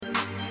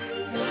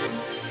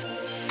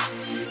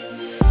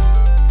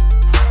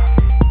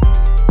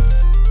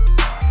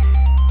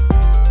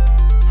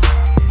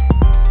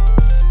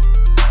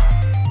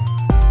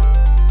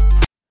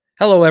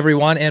Hello,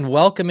 everyone, and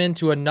welcome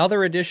into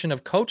another edition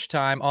of Coach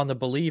Time on the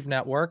Believe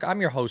Network. I'm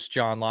your host,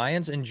 John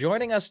Lyons, and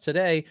joining us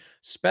today,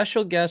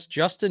 special guest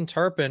Justin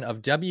Turpin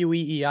of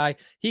WEEI.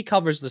 He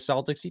covers the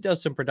Celtics. He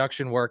does some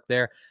production work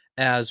there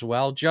as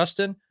well.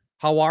 Justin,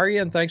 how are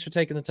you? And thanks for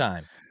taking the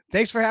time.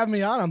 Thanks for having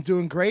me on. I'm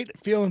doing great,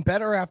 feeling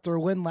better after a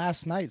win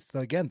last night. So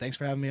again, thanks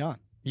for having me on.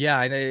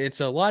 Yeah, and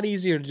it's a lot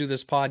easier to do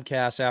this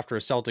podcast after a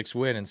Celtics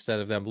win instead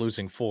of them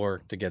losing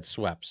four to get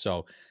swept.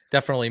 So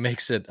definitely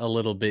makes it a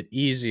little bit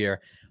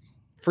easier.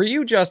 For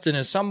you, Justin,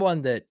 as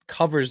someone that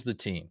covers the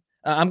team,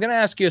 I'm going to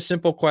ask you a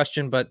simple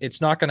question, but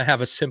it's not going to have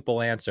a simple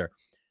answer.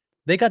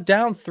 They got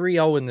down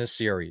 3-0 in this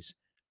series.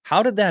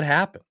 How did that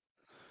happen?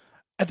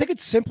 I think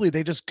it's simply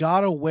they just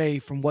got away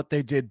from what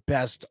they did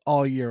best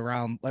all year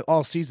round, like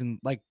all season.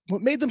 Like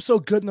what made them so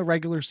good in the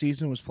regular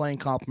season was playing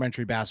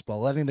complementary basketball,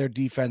 letting their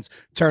defense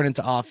turn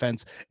into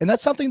offense. And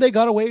that's something they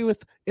got away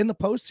with in the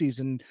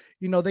postseason.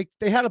 You know, they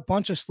had a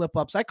bunch of slip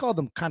ups. I call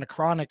them kind of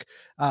chronic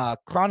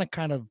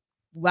kind of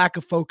lack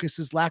of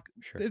focuses,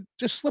 Sure.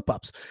 just slip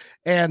ups.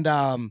 And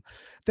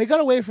they got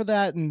away for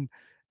that. And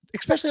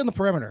especially on the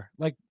perimeter,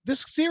 like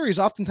this series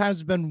oftentimes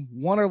has been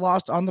won or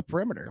lost on the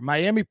perimeter.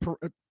 Miami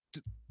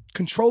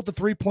controlled the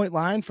 3-point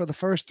line for the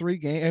first three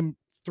games.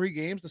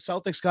 The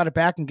Celtics got it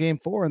back in game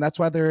 4, and that's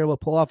why they were able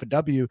to pull off a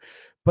W.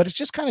 But it's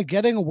just kind of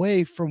getting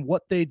away from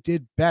what they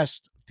did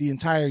best the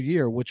entire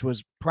year, which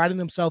was priding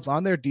themselves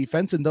on their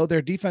defense. And though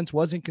their defense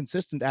was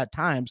inconsistent at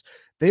times,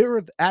 they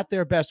were at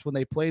their best when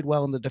they played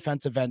well in the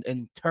defensive end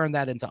and turned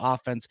that into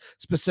offense,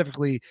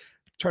 specifically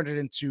turned it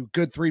into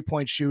good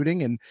 3-point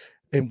shooting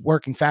and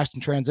working fast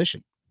in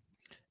transition.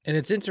 And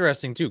it's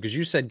interesting, too, because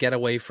you said get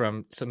away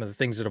from some of the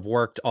things that have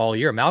worked all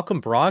year. Malcolm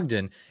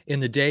Brogdon, in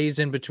the days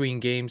in between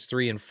games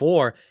 3 and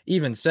 4,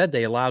 even said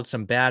they allowed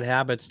some bad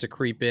habits to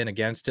creep in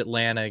against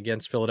Atlanta,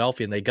 against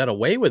Philadelphia, and they got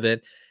away with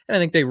it. And I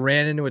think they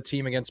ran into a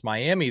team against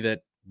Miami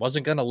that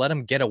wasn't going to let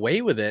them get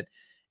away with it.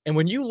 And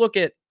when you look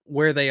at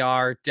where they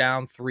are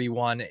down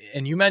 3-1,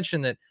 and you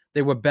mentioned that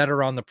they were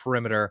better on the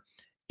perimeter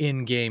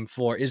in game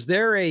 4, is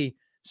there a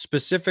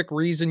specific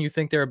reason you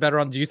think they were better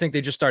on? Do you think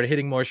they just started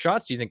hitting more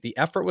shots? Do you think the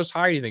effort was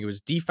higher? Do you think it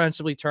was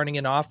defensively turning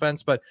into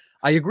offense? But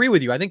I agree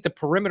with you. I think the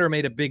perimeter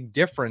made a big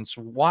difference.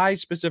 Why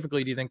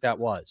specifically do you think that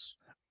was?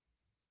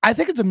 I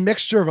think it's a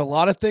mixture of a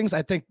lot of things.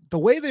 I think the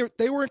way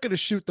they weren't going to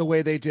shoot the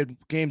way they did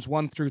games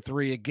 1 through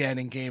 3 again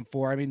in game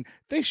 4. I mean,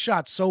 they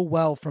shot so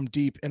well from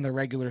deep in the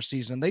regular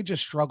season. They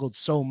just struggled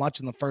so much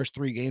in the first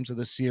 3 games of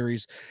the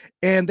series.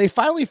 And they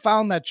finally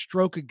found that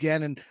stroke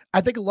again. And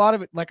I think a lot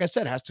of it, like I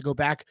said, has to go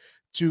back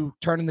to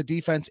turning the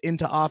defense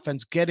into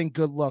offense, getting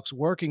good looks,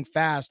 working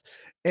fast,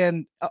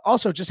 and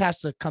also just has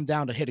to come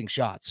down to hitting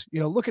shots. You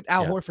know, look at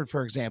Al Horford,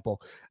 for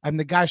example. I mean,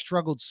 the guy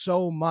struggled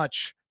so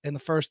much in the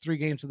first 3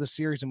 games of the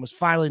series and was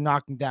finally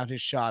knocking down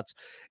his shots.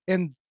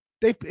 And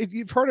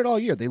you've heard it all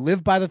year. They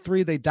live by the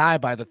 3, they die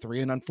by the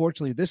 3. And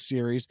unfortunately, this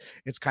series,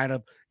 it's kind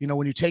of, you know,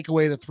 when you take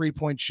away the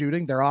 3-point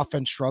shooting, their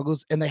offense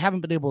struggles, and they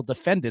haven't been able to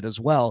defend it as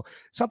well.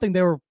 Something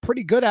they were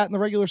pretty good at in the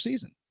regular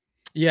season.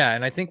 Yeah,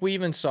 and I think we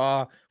even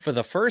saw for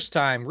the first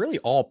time, really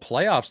all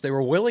playoffs, they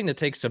were willing to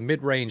take some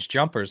mid-range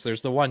jumpers.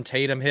 There's the one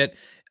Tatum hit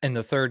in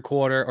the third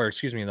quarter, or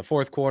excuse me, in the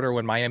fourth quarter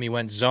when Miami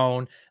went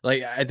zone.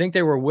 Like, I think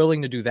they were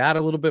willing to do that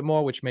a little bit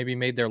more, which maybe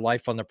made their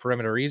life on the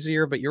perimeter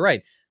easier. But you're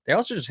right. They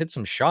also just hit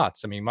some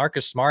shots. I mean,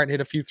 Marcus Smart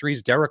hit a few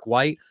threes. Derek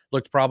White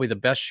looked probably the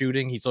best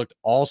shooting he's looked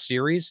all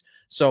series.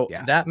 So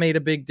that made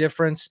a big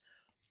difference.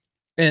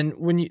 And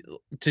when you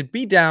to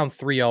be down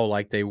 3-0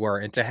 like they were,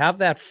 and to have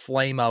that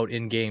flame out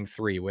in game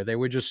 3 where they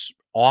were just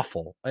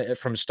awful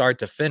from start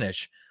to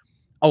finish,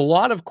 a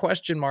lot of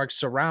question marks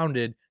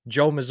surrounded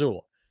Joe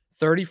Mazzulla,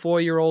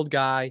 34-year-old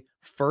guy,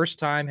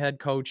 first-time head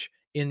coach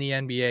in the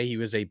NBA. He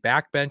was a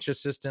backbench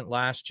assistant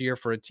last year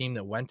for a team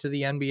that went to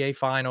the NBA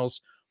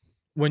Finals.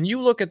 When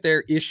you look at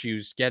their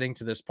issues getting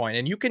to this point,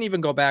 and you can even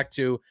go back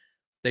to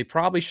they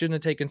probably shouldn't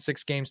have taken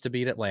 6 games to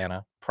beat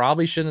Atlanta,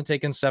 probably shouldn't have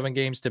taken 7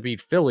 games to beat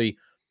Philly.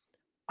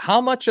 How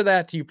much of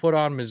that do you put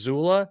on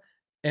Mazzulla,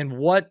 and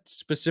what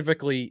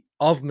specifically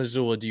of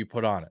Mazzulla do you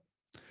put on it?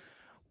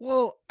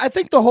 Well, I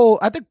think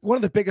one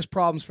of the biggest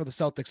problems for the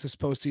Celtics this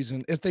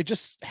postseason is they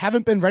just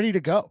haven't been ready to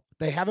go.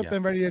 They haven't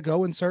been ready to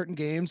go in certain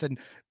games. And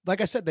like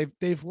I said,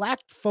 they've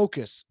lacked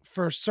focus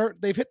for certain.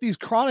 They've hit these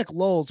chronic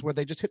lulls where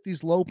they just hit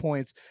these low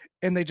points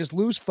and they just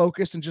lose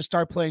focus and just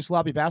start playing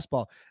sloppy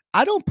basketball.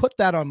 I don't put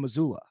that on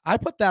Mazzulla. I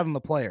put that on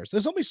the players.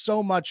 There's only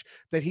so much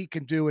that he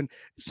can do. And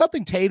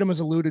something Tatum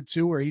has alluded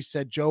to where he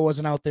said Joe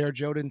wasn't out there.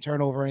 Joe didn't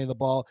turn over any of the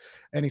ball,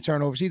 any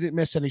turnovers. He didn't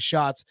miss any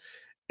shots.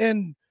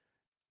 And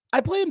I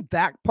blame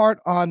that part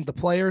on the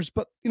players,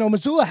 but you know,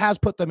 Mazzulla has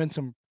put them in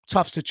some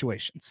tough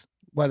situations,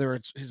 whether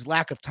it's his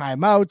lack of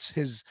timeouts,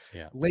 his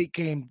late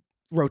game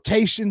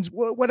rotations,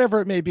 whatever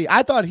it may be.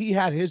 I thought he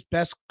had his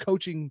best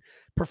coaching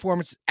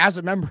performance as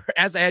a member,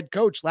 as a head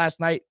coach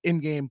last night in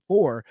game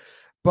 4,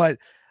 but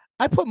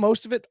I put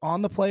most of it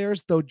on the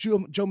players, though Joe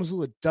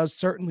Mazzulla does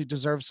certainly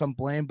deserve some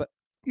blame, but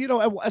you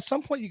know, at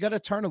some point you got to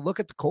turn and look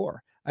at the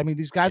core. I mean,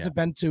 these guys Yeah. have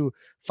been to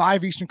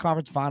 5 Eastern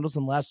Conference Finals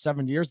in the last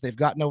 7 years. They've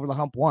gotten over the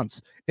hump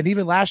once. And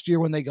even last year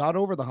when they got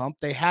over the hump,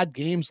 they had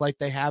games like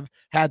they have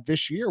had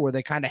this year where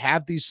they kind of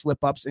have these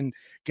slip ups and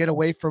get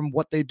away from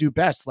what they do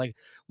best. Like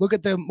look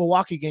at the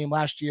Milwaukee game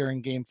last year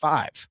in game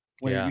 5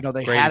 where Yeah.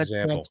 they Great had a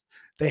example.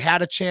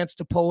 chance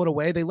to pull it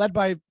away. They led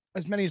by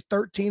as many as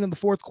 13 in the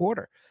fourth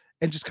quarter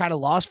and just kind of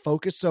lost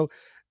focus. So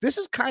this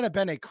has kind of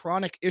been a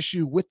chronic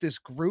issue with this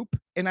group.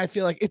 And I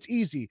feel like it's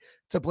easy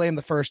to blame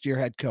the first year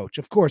head coach.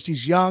 Of course,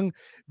 he's young,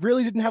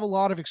 really didn't have a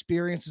lot of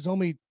experience. His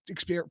only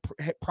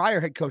prior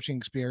head coaching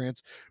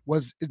experience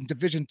was in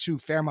Division II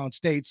Fairmount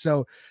State.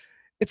 So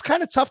it's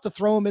kind of tough to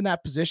throw him in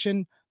that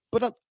position.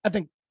 But I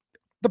think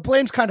the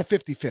blame's kind of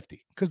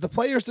 50-50 because the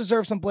players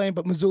deserve some blame,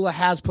 but Missoula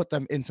has put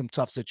them in some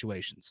tough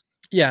situations.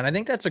 Yeah, and I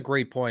think that's a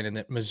great point, and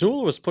that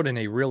Missoula was put in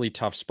a really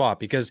tough spot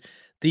because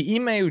the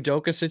Ime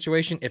Udoka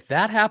situation, if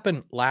that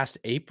happened last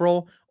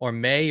April or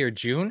May or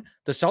June,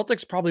 the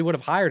Celtics probably would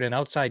have hired an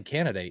outside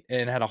candidate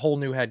and had a whole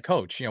new head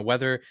coach.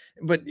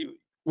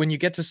 When you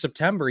get to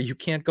September, you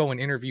can't go and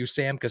interview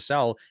Sam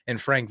Cassell and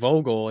Frank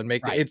Vogel and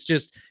make Right. it's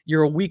just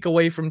you're a week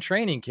away from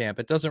training camp.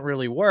 It doesn't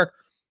really work.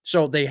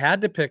 So they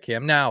had to pick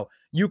him. Now,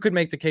 you could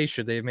make the case,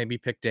 should they maybe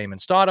pick Damon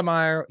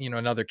Stoudemire,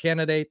 another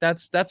candidate?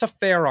 That's a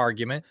fair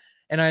argument.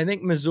 And I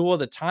think Missoula,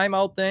 the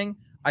timeout thing,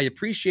 I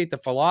appreciate the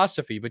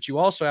philosophy, but you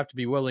also have to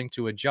be willing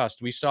to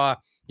adjust. We saw,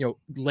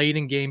 late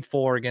in game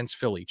 4 against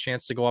Philly,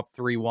 chance to go up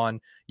 3-1.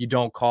 You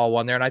don't call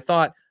one there. And I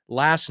thought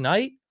last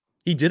night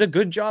he did a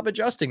good job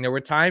adjusting. There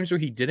were times where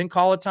he didn't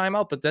call a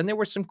timeout, but then there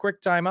were some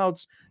quick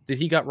timeouts that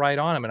he got right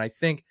on him. And I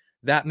think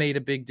that made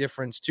a big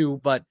difference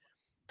too. But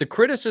the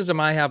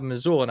criticism I have of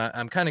Missoula, and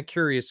I'm kind of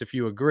curious if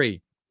you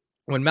agree,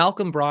 when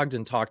Malcolm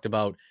Brogdon talked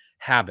about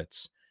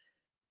habits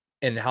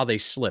and how they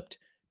slipped.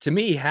 To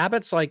me,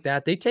 habits like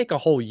that, they take a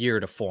whole year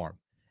to form.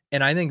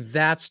 And I think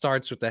that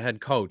starts with the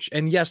head coach.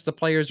 And yes, the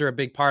players are a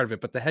big part of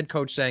it, but the head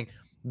coach saying,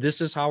 this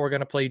is how we're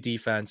going to play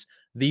defense.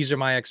 These are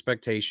my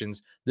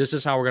expectations. This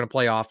is how we're going to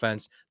play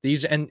offense.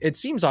 And it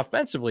seems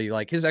offensively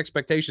like his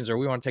expectations are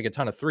we want to take a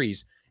ton of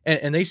threes.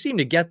 And they seem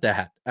to get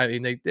that. I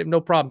mean, they have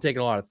no problem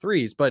taking a lot of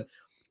threes, but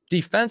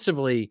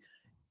defensively,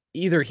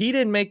 either he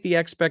didn't make the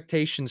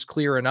expectations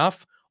clear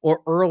enough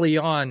or early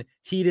on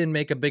he didn't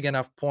make a big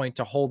enough point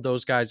to hold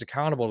those guys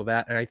accountable to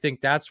that. And I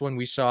think that's when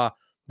we saw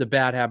the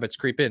bad habits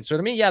creep in. So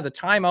to me, yeah, the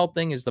timeout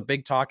thing is the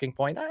big talking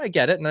point. I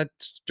get it, and that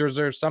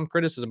deserves some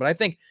criticism, but I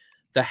think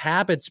the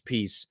habits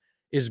piece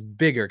is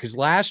bigger because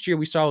last year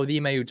we saw with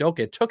Ime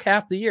Udoka, it took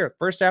half the year.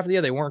 First half of the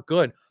year, they weren't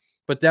good.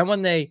 But then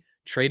when they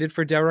traded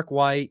for Derek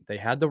White, they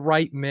had the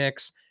right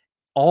mix,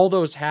 all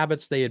those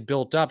habits they had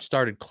built up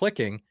started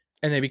clicking,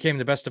 and they became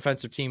the best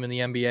defensive team in the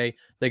NBA.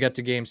 They got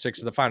to game 6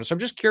 of the finals. So I'm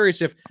just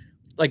curious if,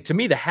 to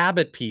me, the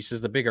habit piece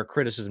is the bigger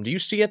criticism. Do you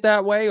see it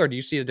that way, or do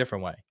you see it a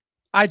different way?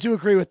 I do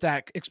agree with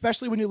that,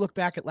 especially when you look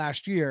back at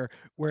last year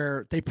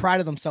where they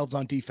prided themselves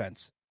on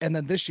defense. And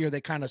then this year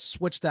they kind of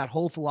switched that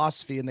whole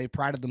philosophy and they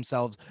prided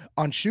themselves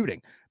on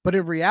shooting. But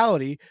in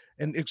reality,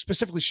 and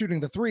specifically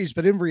shooting the threes,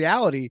 but in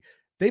reality,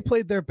 they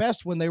played their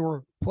best when they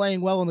were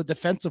playing well on the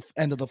defensive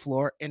end of the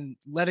floor and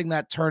letting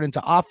that turn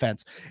into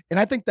offense. And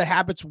I think the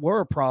habits were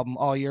a problem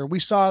all year. We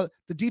saw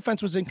the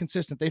defense was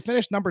inconsistent. They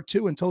finished number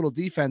 2 in total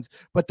defense,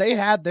 but they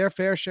had their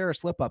fair share of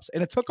slip ups,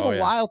 and it took them a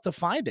while to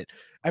find it.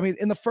 I mean,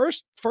 in the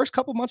first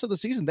couple months of the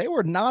season, they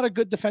were not a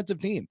good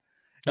defensive team.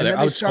 And they're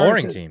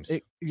outscoring teams.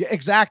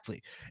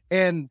 Exactly.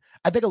 And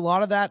I think a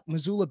lot of that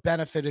Missoula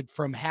benefited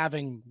from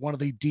having one of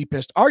the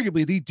deepest,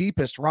 arguably the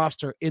deepest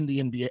roster in the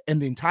NBA, in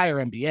the entire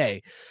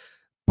NBA.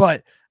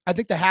 But I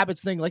think the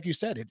habits thing, like you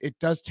said, it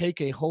does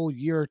take a whole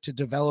year to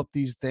develop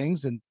these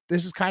things. And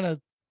this is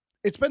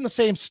it's been the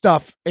same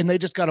stuff and they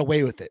just got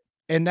away with it.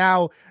 And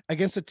now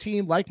against a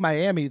team like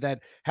Miami that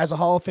has a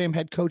Hall of Fame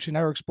head coach in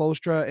Eric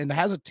Spoelstra and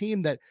has a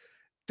team that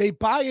they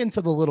buy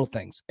into the little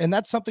things. And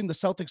that's something the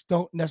Celtics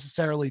don't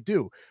necessarily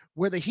do,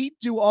 where the Heat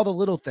do all the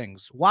little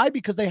things. Why?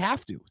 Because they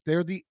have to.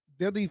 They're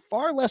the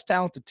far less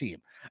talented team.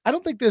 I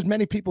don't think there's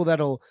many people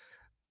that'll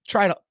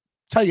try to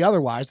tell you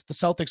otherwise that the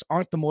Celtics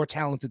aren't the more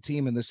talented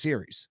team in the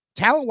series.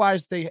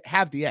 Talent-wise, they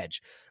have the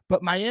edge,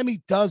 but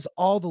Miami does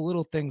all the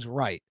little things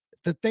right.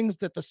 The things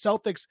that the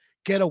Celtics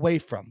get away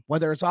from,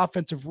 whether it's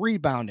offensive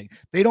rebounding,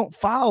 they don't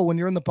foul when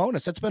you're in the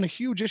bonus. That's been a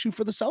huge issue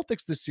for the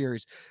Celtics this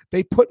series.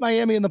 They put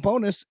Miami in the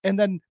bonus and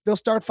then they'll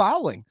start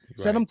fouling,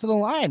 send them to the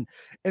line.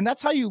 And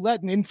that's how you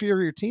let an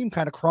inferior team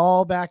kind of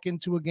crawl back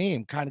into a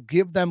game, kind of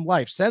give them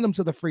life, send them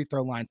to the free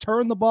throw line,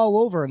 turn the ball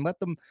over and let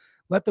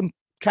them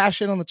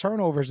cash in on the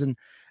turnovers. And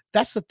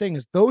that's the thing,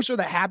 is those are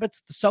the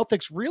habits the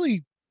Celtics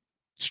really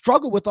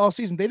struggle with all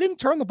season. They didn't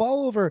turn the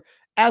ball over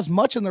as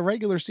much in the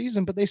regular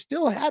season, but they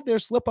still had their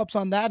slip ups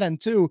on that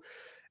end too.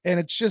 And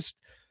it's just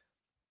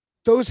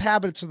those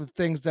habits are the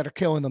things that are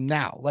killing them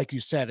now, like you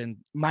said. And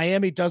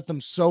Miami does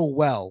them so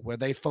well, where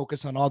they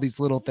focus on all these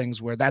little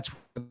things, where that's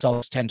where the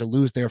Celtics tend to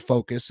lose their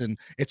focus. And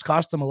it's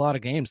cost them a lot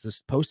of games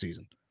this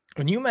postseason.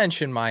 When you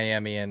mentioned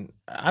Miami, and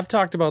I've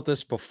talked about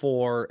this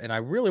before, and I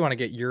really want to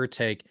get your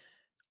take.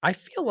 I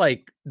feel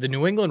like the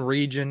New England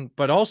region,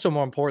 but also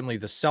more importantly,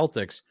 the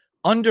Celtics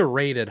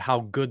underrated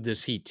how good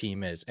this Heat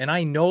team is. And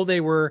I know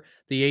they were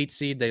the 8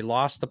 seed, they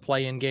lost the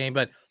play-in game,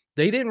 but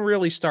they didn't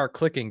really start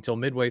clicking till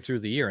midway through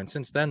the year. And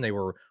since then, they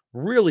were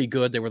really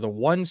good. They were the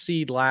 1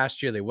 seed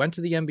last year. They went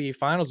to the NBA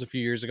Finals a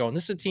few years ago. And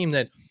this is a team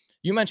that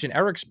you mentioned.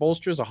 Eric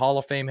Spoelstra is a Hall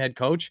of Fame head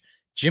coach.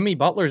 Jimmy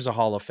Butler's a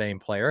Hall of Fame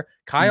player.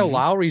 Kyle Mhm.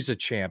 Lowry's a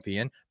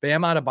champion.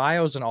 Bam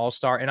Adebayo's an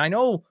all-star. And I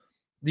know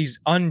these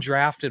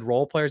undrafted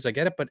role players, I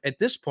get it. But at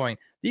this point,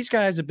 these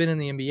guys have been in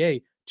the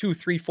NBA 2,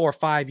 3, 4,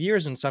 5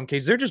 years in some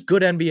cases. They're just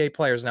good NBA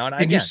players now. And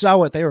And you again, saw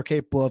what they were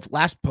capable of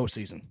last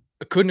postseason.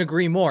 I couldn't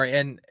agree more.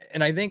 And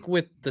I think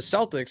with the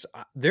Celtics,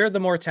 they're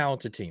the more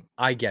talented team.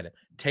 I get it.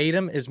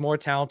 Tatum is more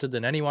talented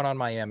than anyone on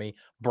Miami.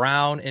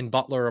 Brown and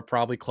Butler are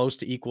probably close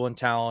to equal in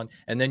talent.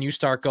 And then you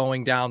start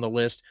going down the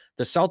list.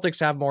 The Celtics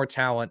have more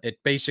talent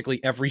at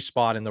basically every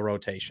spot in the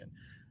rotation.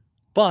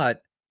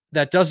 But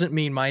that doesn't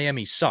mean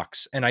Miami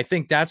sucks. And I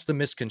think that's the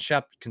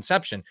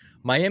misconception.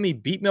 Miami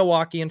beat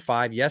Milwaukee in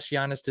 5. Yes,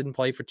 Giannis didn't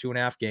play for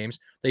 2.5 games.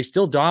 They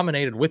still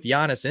dominated with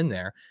Giannis in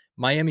there.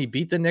 Miami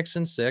beat the Knicks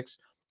in 6.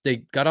 They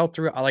got out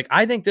through, like,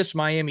 I think this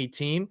Miami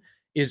team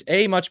is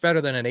much better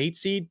than an 8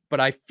 seed,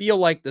 but I feel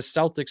like the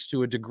Celtics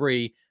to a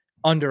degree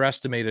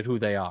underestimated who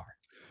they are.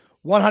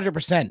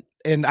 100%.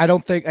 And I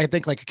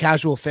think like a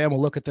casual fan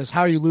will look at this.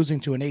 How are you losing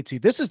to an 8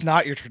 seed? This is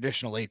not your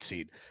traditional 8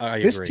 seed. I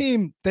This agree.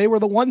 team, they were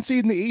the 1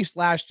 seed in the East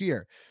last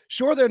year.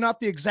 Sure, they're not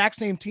the exact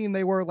same team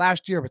they were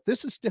last year, but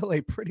this is still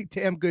a pretty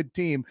damn good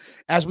team.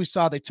 As we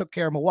saw, they took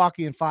care of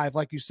Milwaukee in 5,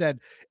 like you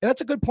said. And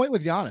that's a good point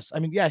with Giannis. I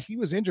mean, yeah, he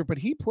was injured, but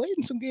he played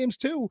in some games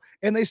too,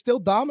 and they still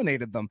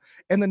dominated them.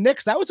 And the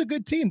Knicks, that was a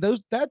good team.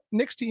 That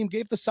Knicks team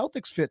gave the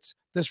Celtics fits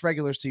this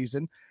regular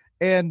season,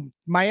 and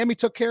Miami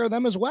took care of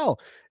them as well.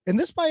 And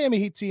this Miami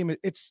Heat team,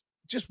 it's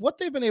just what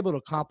they've been able to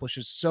accomplish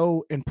is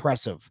so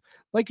impressive.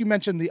 Like you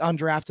mentioned, the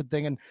undrafted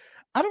thing. And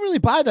I don't really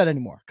buy that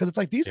anymore because it's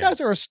like these Yeah. guys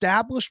are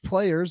established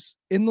players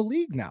in the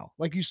league now.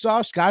 Like you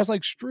saw guys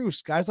like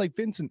Strus, guys like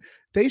Vincent,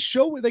 they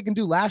show what they can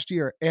do last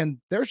year, and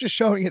they're just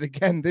showing it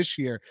again this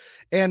year.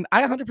 And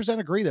I 100%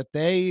 agree that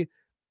they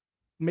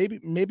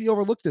maybe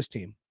overlooked this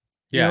team.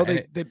 You Yeah. know,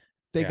 And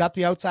they yeah. got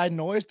the outside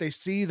noise. They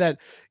see that,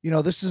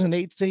 this is an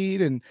 8 seed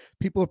and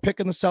people are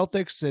picking the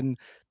Celtics and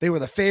they were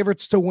the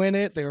favorites to win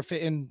it.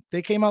 And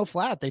they came out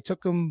flat. They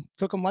took them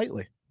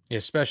lightly.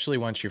 Especially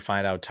once you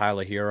find out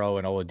Tyler Hero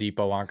and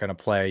Oladipo aren't going to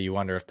play, you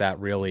wonder if that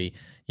really,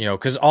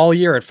 because all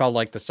year it felt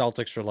like the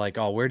Celtics were like,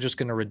 oh, we're just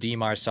going to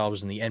redeem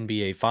ourselves in the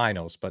NBA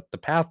Finals. But the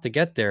path to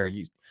get there,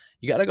 you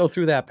got to go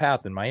through that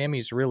path, and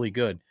Miami's really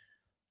good.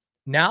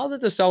 Now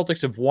that the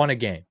Celtics have won a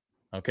game,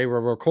 okay, we're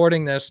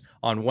recording this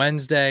on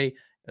Wednesday.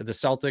 The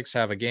Celtics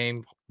have a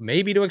game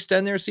maybe to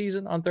extend their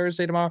season on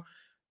Thursday tomorrow.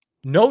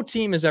 No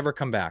team has ever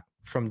come back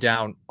from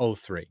down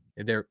 0-3.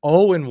 They're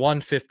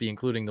 0-150,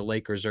 including the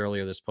Lakers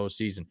earlier this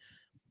postseason.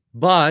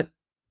 But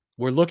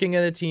we're looking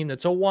at a team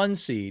that's a 1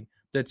 seed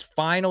that's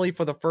finally,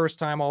 for the first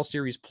time all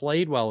series,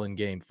 played well in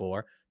game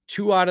 4.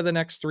 2 out of the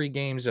next 3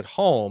 games at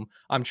home.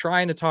 I'm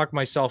trying to talk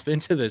myself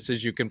into this,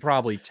 as you can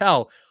probably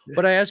tell.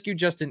 But I ask you,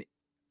 Justin,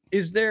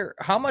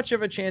 how much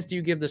of a chance do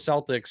you give the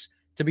Celtics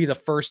to be the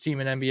first team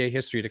in NBA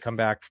history to come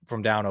back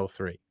from down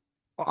 0-3?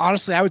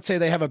 Honestly, I would say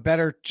they have a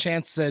better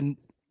chance than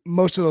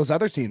most of those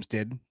other teams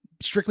did,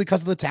 strictly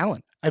because of the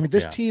talent. I mean,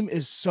 this team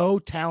is so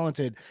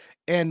talented.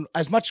 And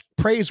as much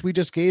praise we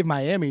just gave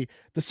Miami,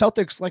 the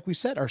Celtics, like we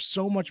said, are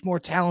so much more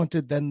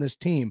talented than this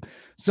team.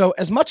 So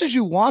as much as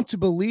you want to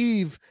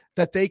believe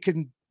that they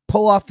can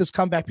pull off this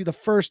comeback, be the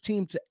first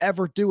team to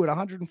ever do it,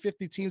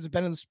 150 teams have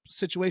been in this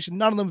situation.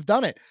 None of them have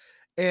done it.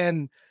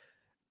 And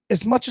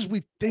as much as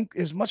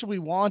we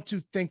want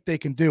to think they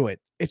can do it,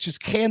 it's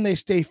just, can they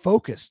stay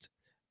focused?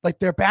 Like,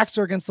 their backs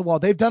are against the wall.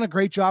 They've done a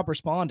great job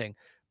responding,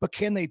 but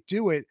can they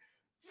do it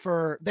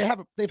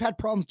they've had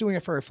problems doing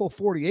it for a full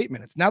 48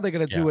 minutes. Now they're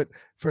going to do it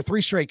for 3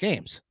 straight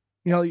games.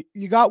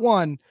 You got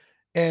one,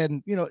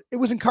 and it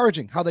was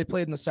encouraging how they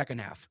played in the second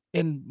half,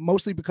 and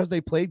mostly because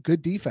they played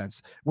good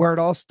defense where it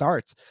all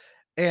starts.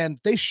 And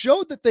they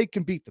showed that they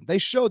can beat them. They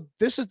showed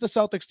this is the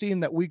Celtics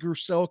team that we grew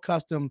so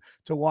accustomed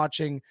to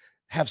watching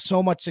have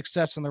so much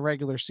success in the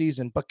regular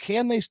season, but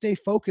can they stay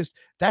focused?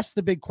 That's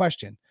the big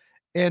question.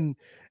 And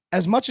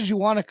as much as you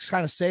want to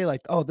kind of say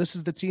like, oh, this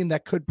is the team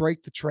that could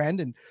break the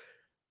trend, and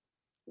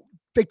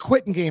they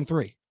quit in game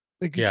 3.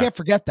 Like, you can't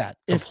forget that.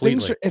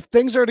 Completely. If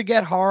things are to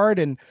get hard,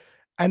 and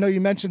I know you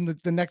mentioned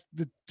that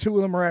the 2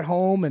 of them are at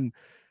home, and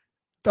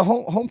the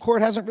home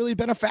court hasn't really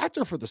been a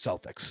factor for the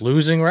Celtics.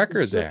 Losing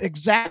record there.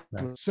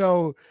 Exactly. Yeah.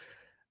 So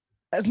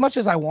as much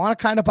as I want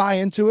to kind of buy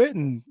into it,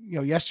 and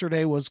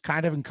yesterday was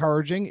kind of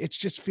encouraging, it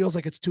just feels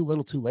like it's too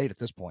little too late at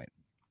this point.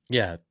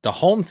 Yeah, the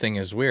home thing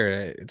is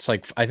weird. It's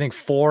like, I think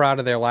 4 out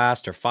of their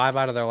last or 5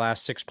 out of their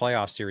last 6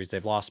 playoff series,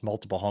 they've lost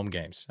multiple home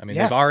games. I mean,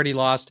 they've already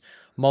lost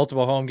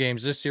multiple home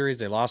games this series.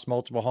 They lost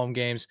multiple home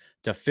games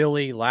to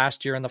Philly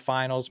last year in the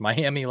finals,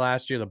 Miami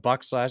last year, the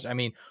Bucks last. I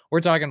mean,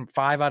 we're talking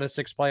 5 out of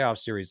 6 playoff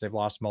series. They've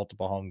lost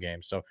multiple home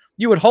games. So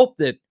you would hope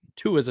that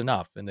 2 is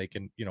enough and they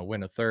can,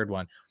 win a third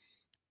one.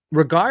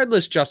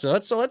 Regardless, Justin,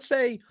 let's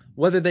say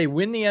whether they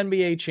win the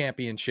NBA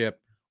championship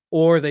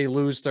or they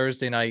lose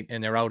Thursday night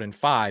and they're out in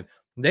 5.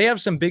 They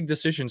have some big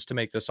decisions to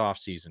make this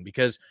offseason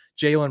because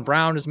Jaylen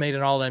Brown has made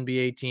an all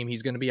NBA team.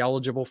 He's going to be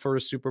eligible for a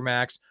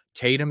supermax.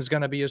 Tatum's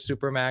going to be a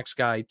supermax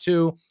guy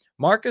too.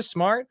 Marcus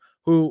Smart,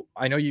 who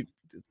I know you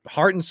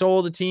heart and soul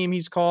of the team,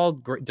 he's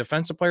called great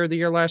defensive player of the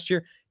year last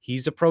year.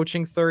 He's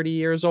approaching 30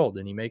 years old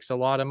and he makes a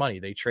lot of money.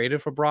 They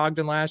traded for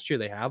Brogdon last year.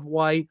 They have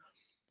White.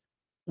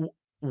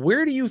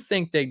 Where do you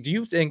think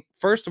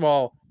first of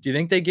all, do you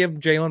think they give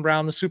Jaylen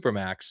Brown the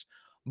supermax?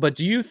 But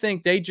do you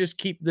think they just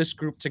keep this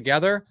group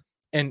together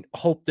and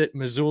hope that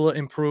Missoula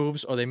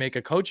improves or they make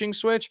a coaching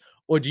switch?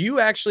 Or do you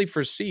actually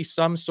foresee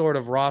some sort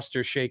of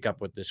roster shakeup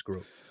with this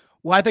group?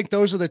 Well, I think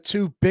those are the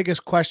two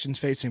biggest questions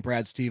facing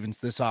Brad Stevens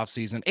this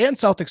offseason and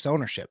Celtics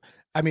ownership.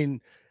 I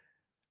mean,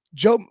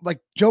 Joe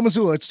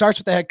Mazzulla, it starts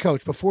with the head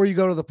coach. Before you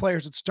go to the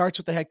players, it starts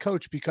with the head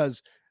coach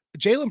because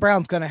Jaylen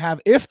Brown's going to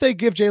have, if they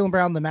give Jaylen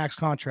Brown the max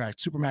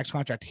contract, super max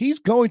contract, he's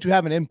going to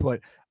have an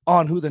input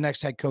on who the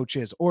next head coach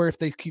is, or if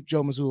they keep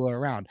Joe Mazzulla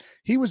around.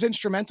 He was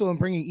instrumental in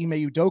bringing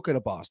Ime Udoka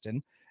to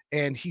Boston,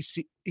 and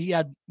he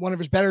had one of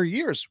his better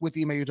years with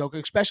Ime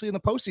Udoka, especially in the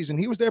postseason.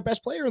 He was their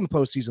best player in the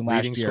postseason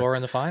last year. Leading scorer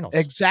in the finals.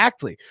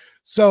 Exactly.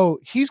 So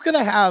he's going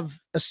to have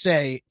a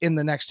say in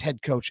the next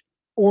head coach,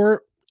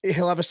 or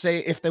he'll have a say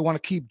if they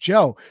want to keep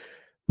Joe.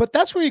 But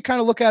that's where you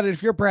kind of look at it.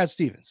 If you're Brad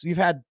Stevens,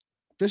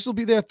 this will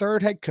be their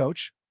third head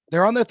coach.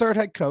 They're on their third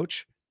head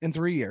coach in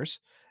 3 years.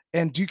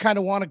 And do you kind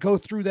of want to go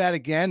through that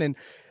again? And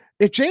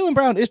if Jaylen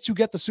Brown is to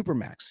get the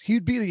supermax,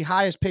 he'd be the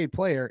highest paid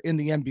player in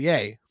the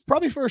NBA,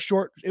 probably for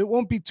it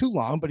won't be too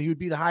long, but he would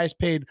be the highest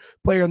paid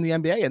player in the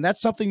NBA. And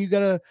that's something you got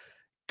to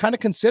kind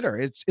of consider.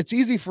 It's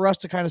easy for us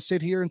to kind of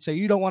sit here and say,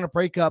 you don't want to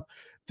break up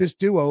this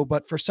duo,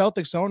 but for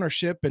Celtics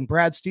ownership and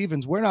Brad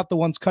Stevens, we're not the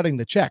ones cutting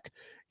the check.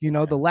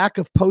 The lack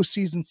of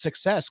postseason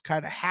success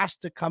kind of has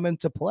to come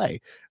into play.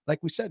 Like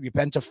we said, you've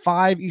been to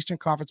 5 Eastern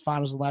Conference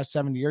finals in the last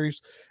 7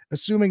 years.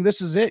 Assuming this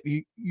is it,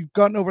 you've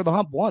gotten over the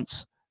hump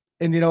once.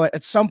 And,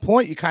 at some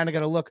point you kind of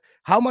got to look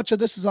how much of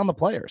this is on the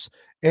players.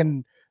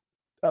 And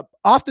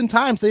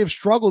oftentimes they have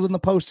struggled in the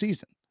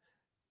postseason.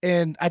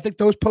 And I think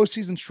those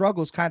postseason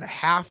struggles kind of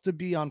have to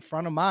be on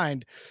front of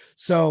mind.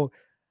 So,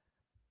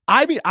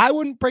 I mean, I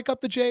wouldn't break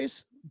up the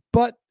Jays,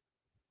 but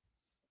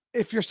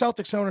if you're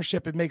Celtics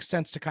ownership, it makes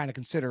sense to kind of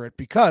consider it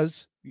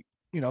because,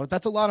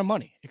 that's a lot of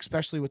money,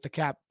 especially with the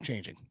cap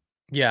changing.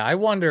 Yeah, I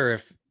wonder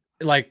if,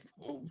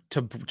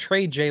 to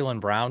trade Jaylen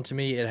Brown, to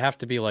me, it'd have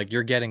to be like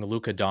you're getting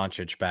Luka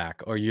Doncic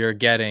back or you're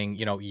getting,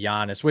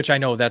 Giannis, which I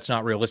know that's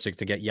not realistic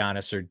to get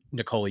Giannis or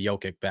Nikola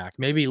Jokic back.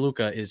 Maybe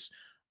Luka is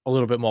a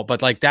little bit more,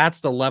 but that's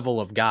the level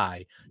of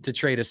guy to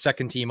trade a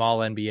second team all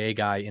NBA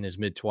guy in his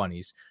mid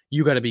 20s.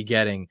 You got to be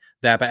getting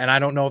that back. And I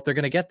don't know if they're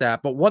going to get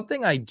that. But one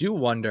thing I do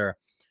wonder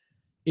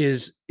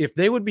is if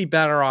they would be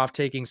better off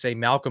taking, say,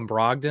 Malcolm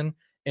Brogdon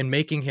and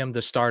making him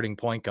the starting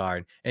point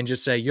guard and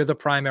just say, you're the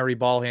primary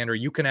ball handler.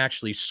 You can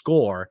actually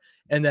score.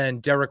 And then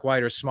Derek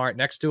White or Smart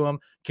next to him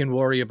can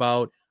worry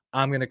about,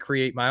 I'm going to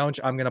create my own,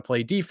 I'm going to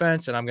play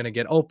defense and I'm going to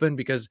get open,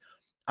 because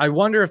I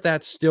wonder if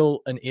that's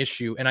still an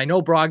issue. And I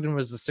know Brogdon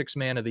was the 6th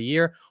man of the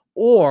year,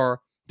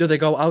 or do they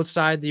go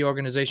outside the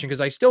organization?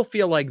 Because I still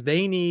feel like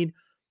they need,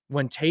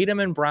 when Tatum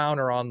and Brown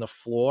are on the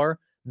floor,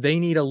 they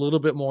need a little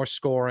bit more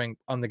scoring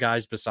on the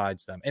guys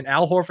besides them. And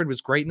Al Horford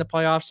was great in the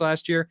playoffs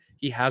last year.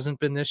 He hasn't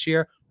been this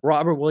year.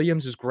 Robert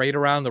Williams is great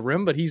around the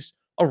rim, but he's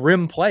a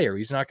rim player.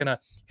 He's not going to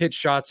hit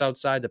shots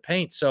outside the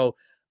paint. So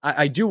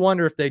I do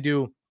wonder if they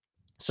do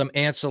some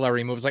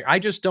ancillary moves. Like, I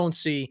just don't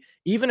see,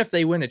 even if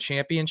they win a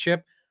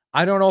championship,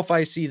 I don't know if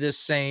I see this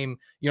same,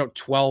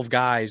 12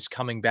 guys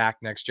coming back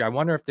next year. I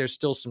wonder if there's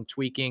still some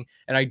tweaking.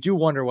 And I do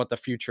wonder what the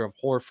future of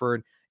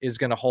Horford is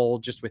going to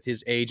hold just with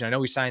his age. I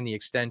know he signed the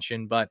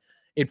extension, but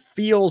it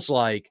feels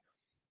like,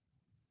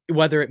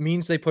 whether it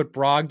means they put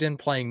Brogdon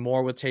playing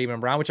more with Tatum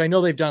and Brown, which I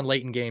know they've done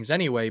late in games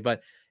anyway,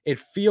 but it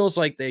feels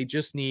like they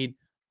just need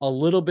a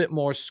little bit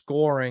more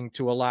scoring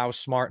to allow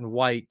Smart and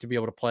White to be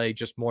able to play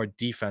just more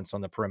defense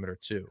on the perimeter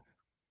too.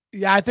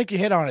 Yeah, I think you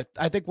hit on it.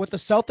 I think what the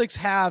Celtics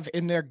have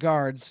in their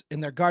guards, in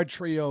their guard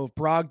trio of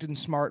Brogdon,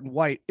 Smart, and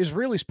White is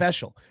really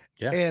special.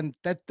 Yeah. And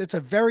that's a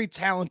very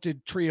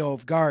talented trio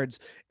of guards,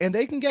 and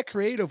they can get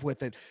creative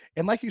with it.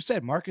 And like you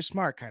said, Marcus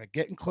Smart kind of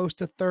getting close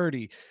to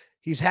 30.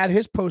 He's had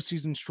his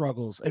postseason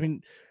struggles. I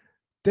mean,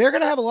 they're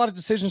going to have a lot of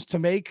decisions to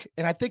make.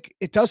 And I think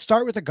it does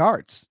start with the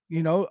guards.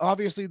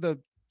 Obviously the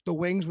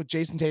wings with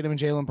Jason Tatum and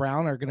Jaylen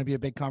Brown are going to be a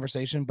big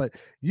conversation, but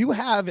you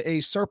have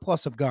a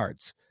surplus of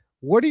guards.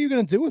 What are you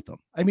going to do with them?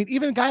 I mean,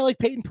 even a guy like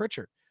Peyton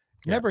Pritchard,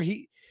 remember,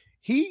 he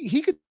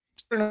could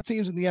turn on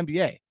teams in the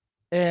NBA,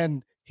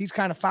 and he's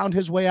kind of found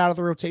his way out of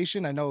the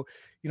rotation. I know,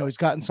 he's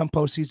gotten some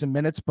postseason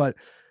minutes, but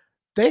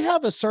they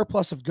have a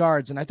surplus of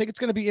guards, and I think it's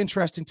going to be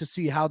interesting to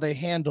see how they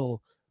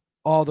handle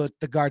all the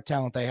guard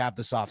talent they have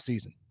this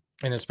offseason.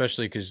 And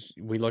especially because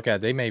we look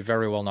at, they may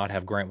very well not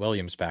have Grant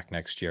Williams back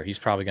next year. He's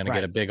probably going to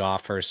get a big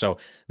offer. So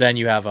then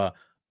you have a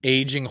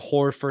aging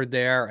Horford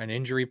there, an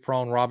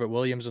injury-prone Robert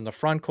Williams in the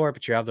front court,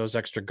 but you have those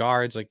extra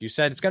guards. Like you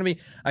said, it's going to be,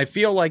 I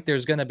feel like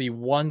there's going to be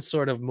one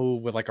sort of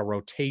move with like a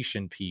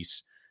rotation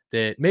piece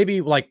that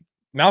maybe like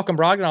Malcolm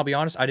Brogdon, I'll be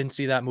honest, I didn't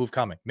see that move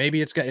coming.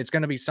 Maybe it's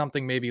going to be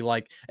something maybe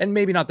like, and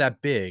maybe not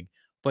that big,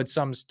 but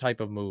some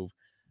type of move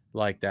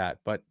like that.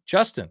 But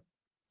Justin, it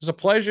was a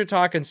pleasure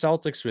talking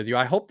Celtics with you.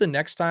 I hope the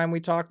next time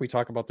we talk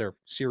about their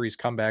series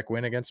comeback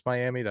win against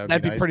Miami. That would be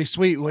That'd be nice. pretty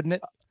sweet, wouldn't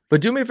it?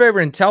 But do me a favor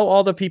and tell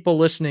all the people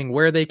listening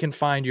where they can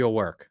find your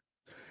work.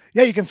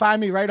 Yeah, you can find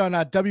me right on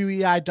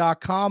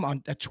WEEI.com,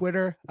 on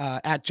Twitter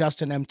at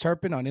Justin M.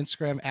 Turpin, on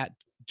Instagram at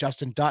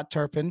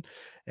Justin.Turpin.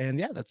 And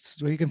yeah,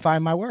 that's where you can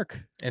find my work.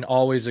 And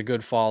always a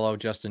good follow,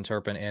 Justin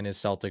Turpin and his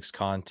Celtics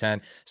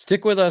content.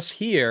 Stick with us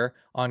here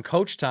on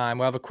Coach Time.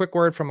 We'll have a quick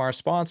word from our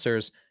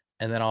sponsors,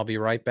 and then I'll be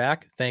right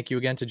back. Thank you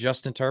again to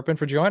Justin Turpin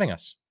for joining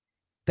us.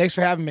 Thanks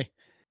for having me.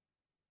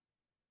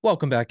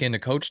 Welcome back into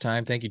Coach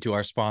Time. Thank you to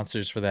our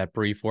sponsors for that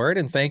brief word,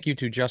 and thank you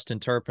to Justin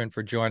Turpin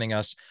for joining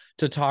us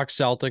to talk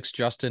Celtics.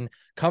 Justin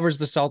covers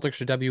the Celtics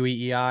for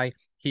WEEI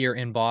here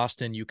in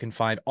Boston. You can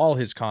find all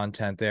his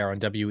content there on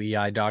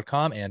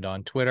WEEI.com and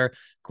on Twitter.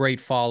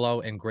 Great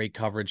follow and great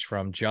coverage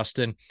from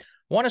Justin.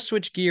 Want to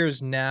switch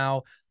gears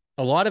now.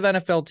 A lot of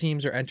NFL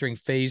teams are entering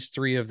phase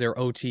 3 of their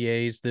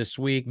OTAs this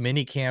week.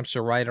 Mini camps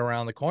are right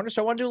around the corner.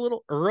 So I want to do a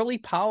little early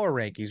power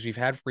rankings. We've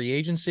had free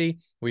agency,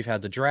 we've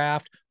had the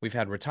draft, we've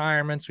had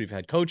retirements, we've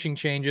had coaching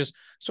changes.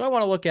 So I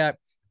want to look at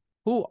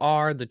who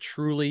are the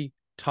truly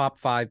top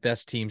 5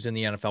 best teams in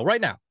the NFL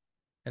right now.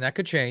 And that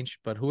could change,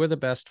 but who are the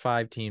best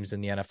 5 teams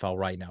in the NFL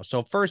right now?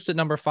 So first at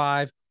number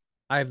 5,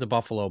 I have the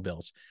Buffalo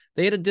Bills.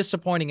 They had a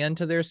disappointing end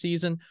to their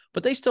season,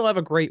 but they still have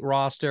a great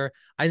roster.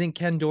 I think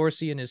Ken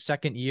Dorsey in his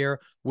second year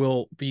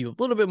will be a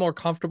little bit more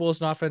comfortable as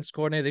an offense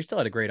coordinator. They still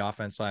had a great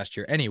offense last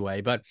year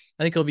anyway, but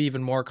I think he'll be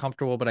even more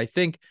comfortable. But I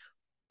think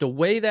the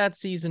way that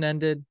season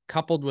ended,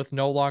 coupled with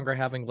no longer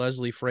having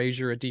Leslie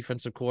Frazier, a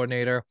defensive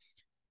coordinator,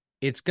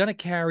 it's going to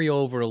carry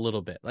over a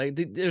little bit. Like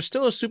they're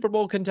still a Super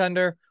Bowl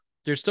contender.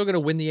 They're still going to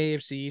win the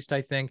AFC East,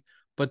 I think,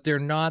 but they're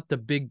not the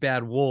big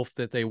bad wolf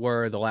that they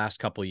were the last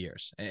couple of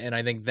years. And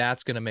I think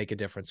that's going to make a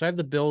difference. So I have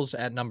the Bills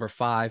at number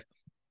 5,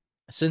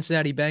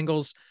 Cincinnati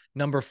Bengals,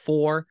 number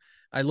 4.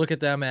 I look at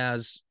them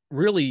as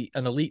really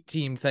an elite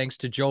team thanks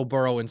to Joe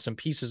Burrow and some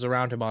pieces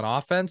around him on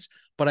offense.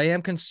 But I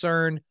am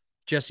concerned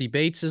Jesse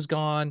Bates is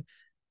gone.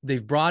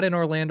 They've brought in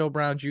Orlando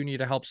Brown Jr.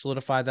 to help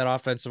solidify that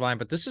offensive line,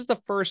 but this is the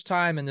first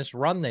time in this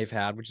run they've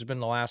had, which has been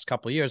the last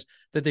couple of years,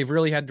 that they've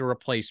really had to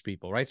replace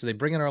people, right? So they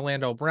bring in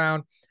Orlando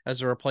Brown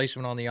as a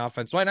replacement on the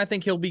offensive line. I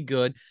think he'll be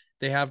good.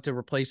 They have to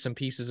replace some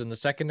pieces in the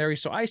secondary.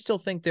 So I still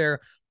think they're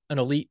an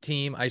elite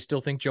team. I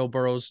still think Joe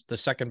Burrow's the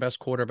second best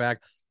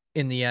quarterback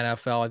in the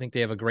NFL. I think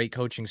they have a great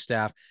coaching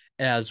staff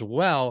as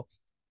well.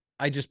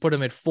 I just put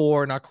them at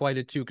 4, not quite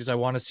at 2, because I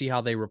want to see how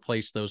they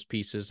replace those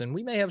pieces. And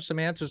we may have some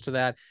answers to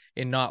that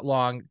in not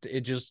long.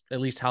 It just at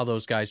least how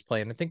those guys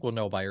play. And I think we'll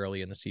know by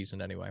early in the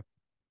season anyway.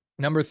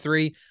 Number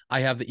 3,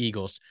 I have the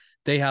Eagles.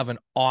 They have an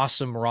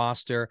awesome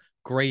roster,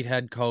 great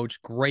head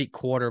coach, great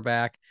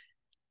quarterback,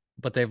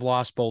 but they've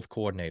lost both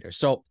coordinators.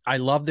 So I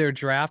love their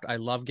draft. I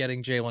love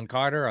getting Jalen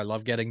Carter. I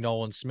love getting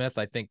Nolan Smith.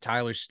 I think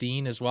Tyler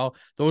Steen as well.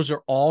 Those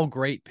are all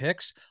great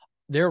picks.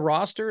 Their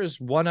roster is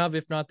one of,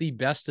 if not the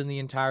best in the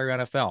entire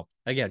NFL.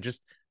 Again,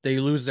 just they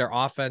lose their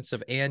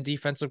offensive and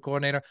defensive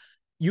coordinator.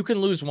 You can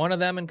lose one of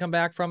them and come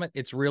back from it.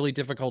 It's really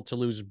difficult to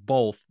lose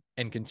both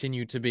and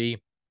continue to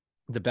be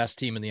the best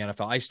team in the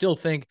NFL. I still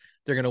think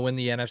they're going to win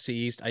the NFC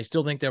East. I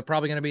still think they're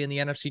probably going to be in the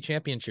NFC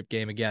Championship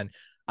game again.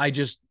 I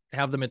just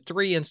have them at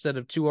 3 instead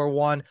of 2 or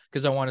 1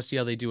 because I want to see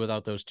how they do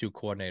without those 2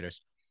 coordinators.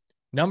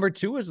 Number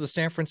 2 is the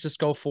San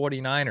Francisco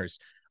 49ers.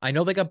 I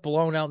know they got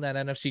blown out in that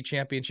NFC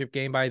Championship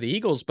game by the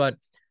Eagles, but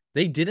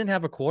they didn't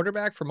have a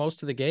quarterback for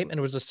most of the game, and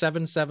it was a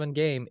 7-7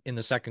 game in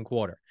the second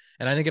quarter.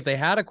 And I think if they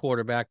had a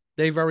quarterback,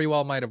 they very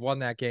well might have won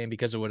that game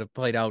because it would have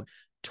played out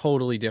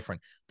totally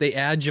different. They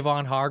add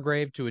Javon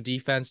Hargrave to a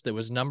defense that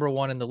was number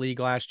 1 in the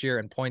league last year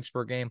in points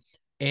per game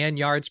and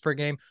yards per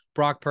game.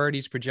 Brock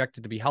Purdy's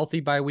projected to be healthy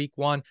by week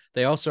 1.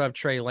 They also have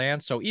Trey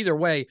Lance. So either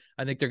way,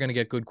 I think they're going to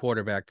get good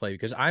quarterback play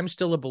because I'm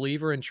still a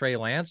believer in Trey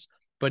Lance.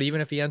 But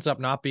even if he ends up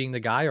not being the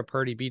guy or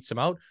Purdy beats him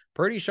out,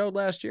 Purdy showed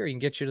last year he can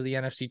get you to the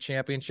NFC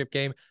Championship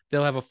game.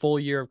 They'll have a full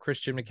year of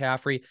Christian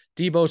McCaffrey.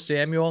 Deebo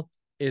Samuel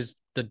is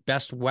the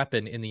best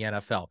weapon in the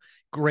NFL.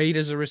 Great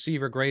as a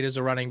receiver, great as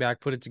a running back,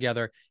 put it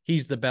together.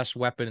 He's the best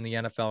weapon in the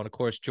NFL. And of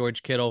course,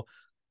 George Kittle,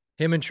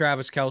 him and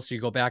Travis Kelce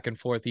go back and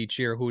forth each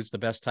year. Who's the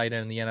best tight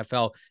end in the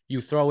NFL? You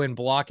throw in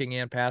blocking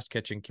and pass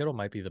catching. Kittle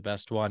might be the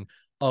best one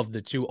of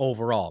the 2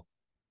 overall.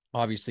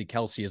 Obviously,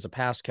 Kelce as a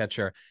pass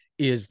catcher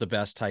is the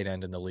best tight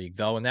end in the league,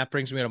 though. And that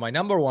brings me to my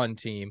number 1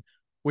 team,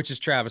 which is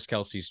Travis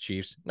Kelce's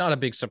Chiefs. Not a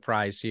big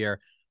surprise here.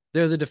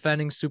 They're the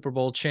defending Super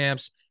Bowl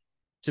champs.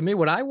 To me,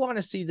 what I want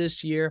to see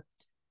this year,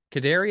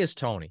 Kadarius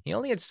Toney. He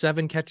only had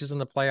 7 catches in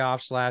the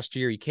playoffs last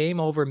year. He came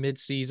over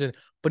midseason,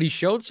 but he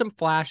showed some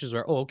flashes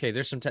where,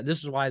 there's some.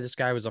 This is why this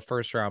guy was a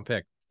first-round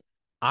pick.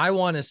 I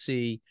want to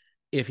see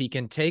if he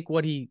can take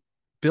what he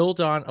built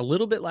on a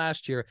little bit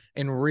last year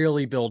and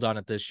really build on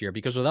it this year.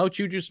 Because without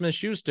Juju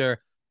Smith-Schuster,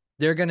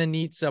 they're going to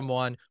need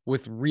someone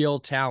with real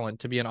talent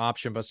to be an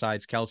option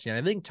besides Kelce. And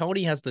I think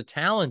Toney has the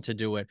talent to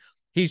do it.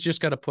 He's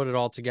just got to put it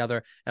all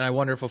together. And I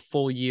wonder if a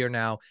full year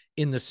now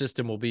in the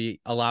system will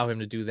allow him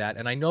to do that.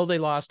 And I know they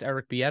lost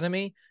Eric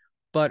Bieniemy,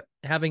 but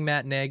having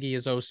Matt Nagy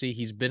as OC,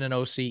 he's been an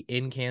OC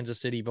in Kansas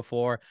City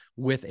before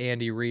with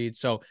Andy Reid.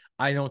 So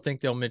I don't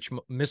think they'll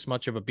miss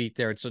much of a beat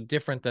there. It's so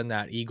different than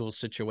that Eagles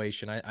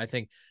situation. I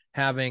think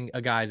having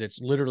a guy that's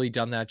literally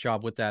done that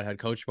job with that head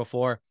coach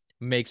before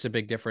makes a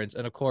big difference.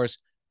 And of course,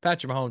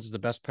 Patrick Mahomes is the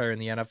best player in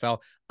the NFL.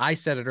 I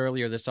said it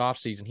earlier this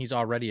offseason. He's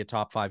already a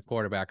top 5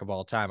 quarterback of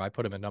all time. I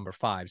put him at number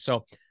 5.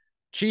 So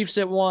Chiefs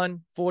at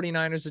 1,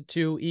 49ers at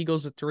 2,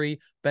 Eagles at 3,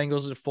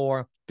 Bengals at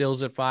 4,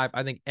 Bills at 5.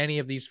 I think any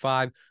of these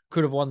 5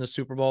 could have won the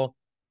Super Bowl.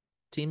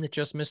 Team that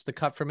just missed the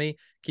cut for me,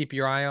 keep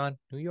your eye on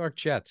New York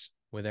Jets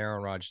with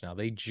Aaron Rodgers now.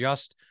 They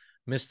just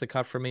missed the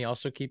cut for me.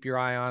 Also keep your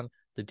eye on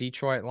the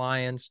Detroit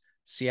Lions,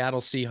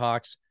 Seattle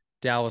Seahawks,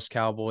 Dallas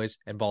Cowboys,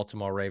 and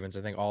Baltimore Ravens.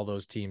 I think all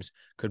those teams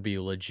could be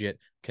legit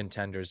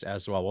contenders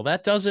as well. Well,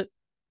 that does it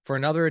for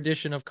another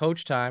edition of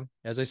Coach Time.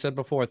 As I said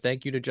before,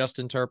 thank you to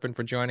Justin Turpin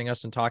for joining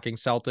us and talking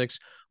Celtics.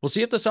 We'll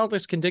see if the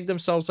Celtics can dig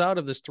themselves out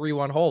of this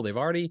 3-1 hole. They've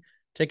already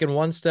taken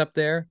one step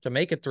there to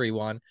make it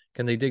 3-1.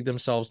 Can they dig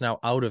themselves now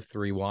out of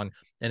 3-1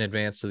 and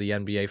advance to the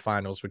NBA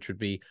Finals, which would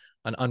be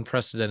an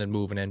unprecedented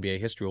move in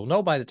NBA history? We'll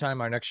know by the time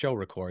our next show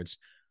records.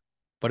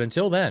 But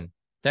until then,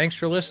 thanks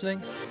for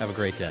listening. Have a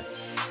great day.